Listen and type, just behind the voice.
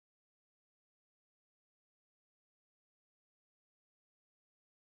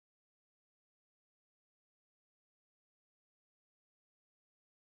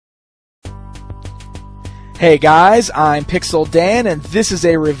Hey guys, I'm Pixel Dan, and this is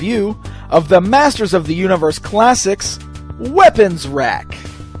a review of the Masters of the Universe Classics Weapons Rack.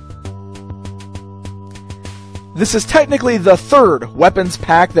 This is technically the third weapons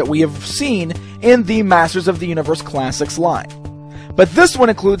pack that we have seen in the Masters of the Universe Classics line. But this one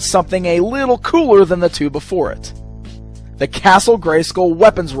includes something a little cooler than the two before it. The Castle Grayskull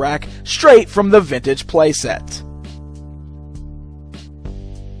Weapons Rack straight from the vintage playset.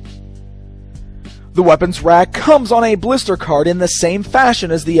 The weapons rack comes on a blister card in the same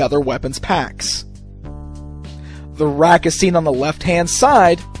fashion as the other weapons packs. The rack is seen on the left-hand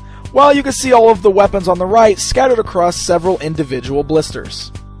side, while you can see all of the weapons on the right scattered across several individual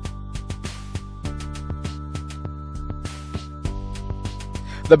blisters.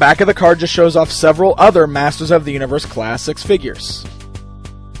 The back of the card just shows off several other Masters of the Universe Classics figures.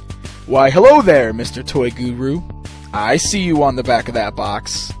 Why, hello there, Mr. Toy Guru. I see you on the back of that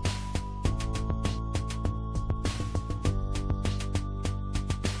box.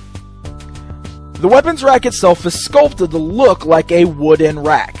 The weapons rack itself is sculpted to look like a wooden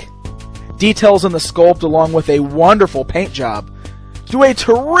rack. Details in the sculpt, along with a wonderful paint job, do a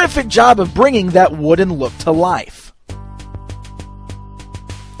terrific job of bringing that wooden look to life.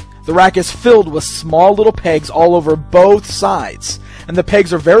 The rack is filled with small little pegs all over both sides, and the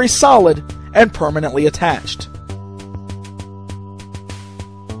pegs are very solid and permanently attached.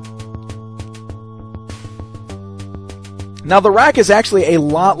 Now the rack is actually a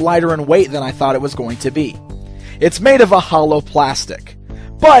lot lighter in weight than I thought it was going to be. It's made of a hollow plastic,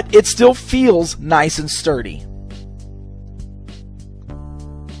 but it still feels nice and sturdy.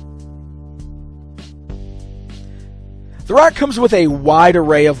 The rack comes with a wide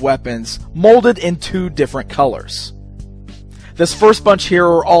array of weapons, molded in two different colors. This first bunch here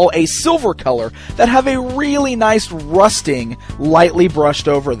are all a silver color that have a really nice rusting lightly brushed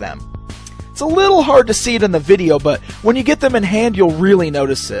over them. It's a little hard to see it in the video, but when you get them in hand, you'll really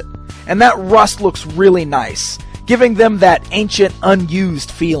notice it. And that rust looks really nice, giving them that ancient,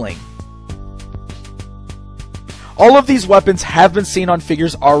 unused feeling. All of these weapons have been seen on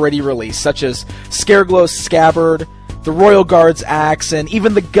figures already released, such as Scareglow's Scabbard, the Royal Guard's axe, and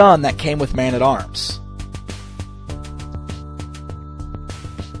even the gun that came with Man-at-Arms.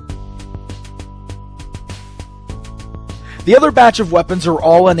 The other batch of weapons are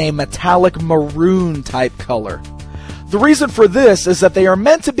all in a metallic maroon type color. The reason for this is that they are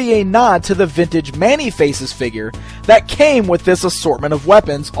meant to be a nod to the vintage Man-E-Faces figure that came with this assortment of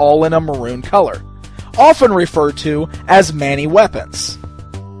weapons all in a maroon color, often referred to as Man-E weapons.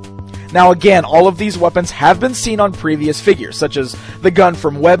 Now again, all of these weapons have been seen on previous figures, such as the gun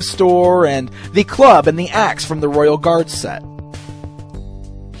from Webstore and the club and the axe from the Royal Guard set.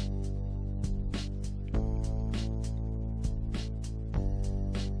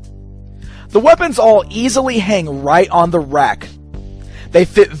 The weapons all easily hang right on the rack. They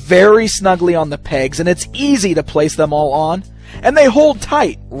fit very snugly on the pegs, and it's easy to place them all on, and they hold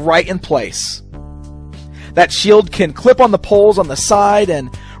tight right in place. That shield can clip on the poles on the side, and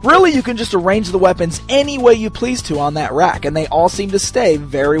really you can just arrange the weapons any way you please to on that rack, and they all seem to stay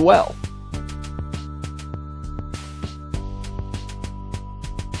very well.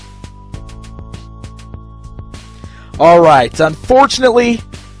 Alright, unfortunately,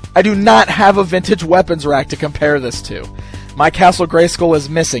 I do not have a vintage weapons rack to compare this to. My Castle Grayskull is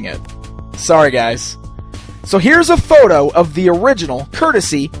missing it. Sorry guys. So here's a photo of the original,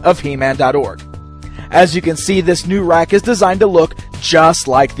 courtesy of He-Man.org. As you can see, this new rack is designed to look just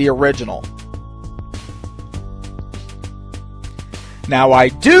like the original. Now I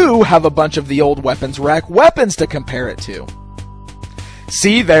do have a bunch of the old weapons rack weapons to compare it to.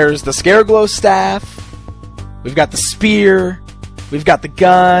 See, there's the Scareglow staff, we've got the spear, we've got the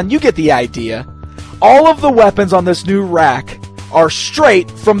gun, you get the idea. All of the weapons on this new rack are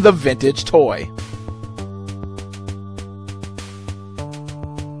straight from the vintage toy.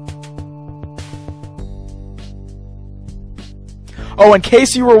 Oh, in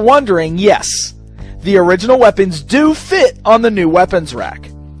case you were wondering, yes, the original weapons do fit on the new weapons rack.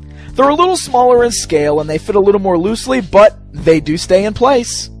 They're a little smaller in scale and they fit a little more loosely, but they do stay in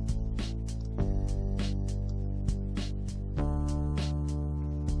place.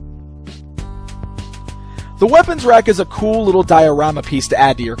 The weapons rack is a cool little diorama piece to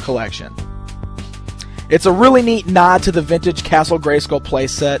add to your collection. It's a really neat nod to the vintage Castle Grayskull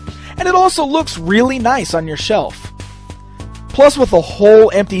playset, and it also looks really nice on your shelf. Plus, with a whole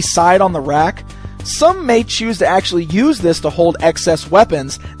empty side on the rack, some may choose to actually use this to hold excess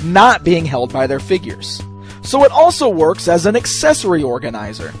weapons not being held by their figures. So it also works as an accessory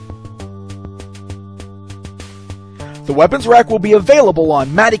organizer. The weapons rack will be available on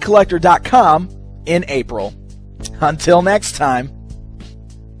MattyCollector.com in April. Until next time.